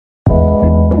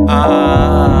You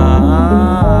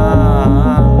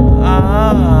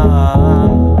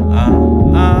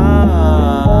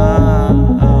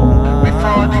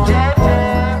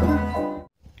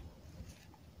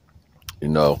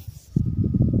know,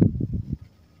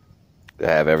 to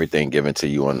have everything given to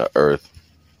you on the earth,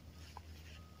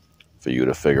 for you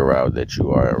to figure out that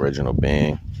you are an original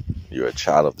being, you're a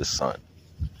child of the sun.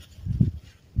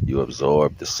 You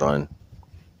absorb the sun.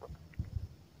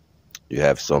 You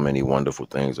have so many wonderful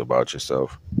things about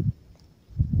yourself.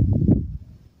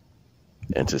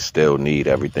 And to still need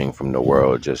everything from the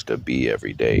world just to be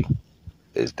every day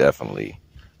is definitely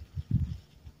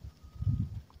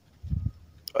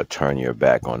a turn your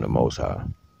back on the Most High.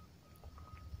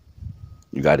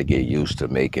 You got to get used to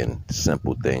making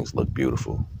simple things look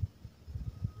beautiful.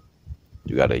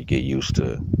 You got to get used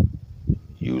to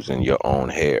using your own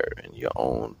hair and your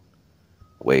own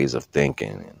ways of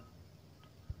thinking,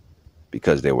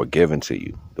 because they were given to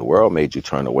you. The world made you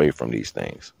turn away from these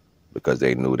things because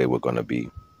they knew they were going to be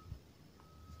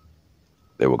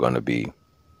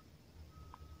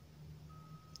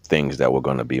things that were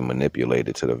going to be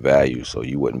manipulated to the value, so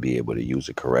you wouldn't be able to use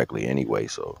it correctly anyway.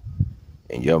 So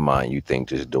in your mind, you think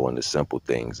just doing the simple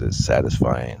things is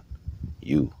satisfying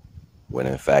you, when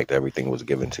in fact everything was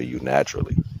given to you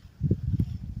naturally.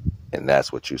 And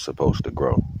that's what you're supposed to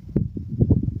grow.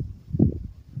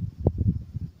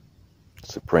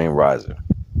 Supreme Riser,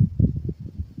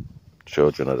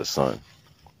 children of the sun.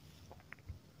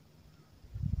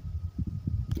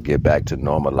 Get back to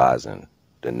normalizing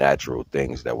the natural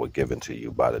things that were given to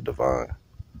you by the divine.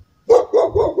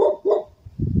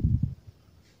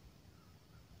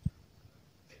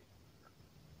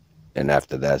 And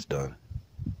after that's done,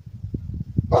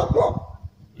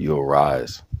 you'll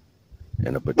rise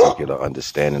in a particular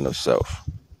understanding of self.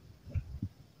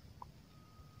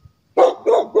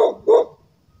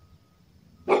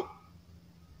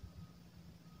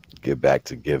 Get back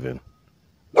to giving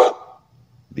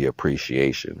the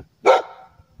appreciation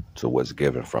to what's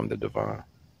given from the divine.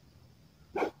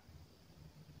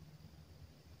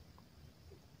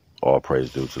 All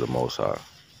praise due to the Most High.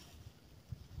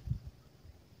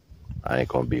 I ain't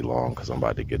gonna be long because I'm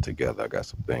about to get together. I got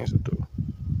some things to do.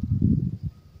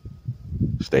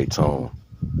 Stay tuned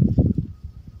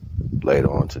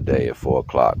later on today at 4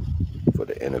 o'clock for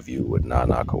the interview with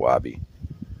Naga.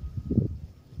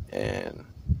 And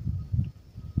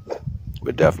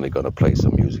we're definitely going to play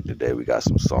some music today. We got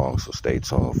some songs, so stay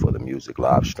tuned for the music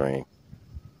live stream.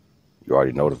 You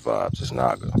already know the vibes. It's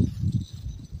Naga.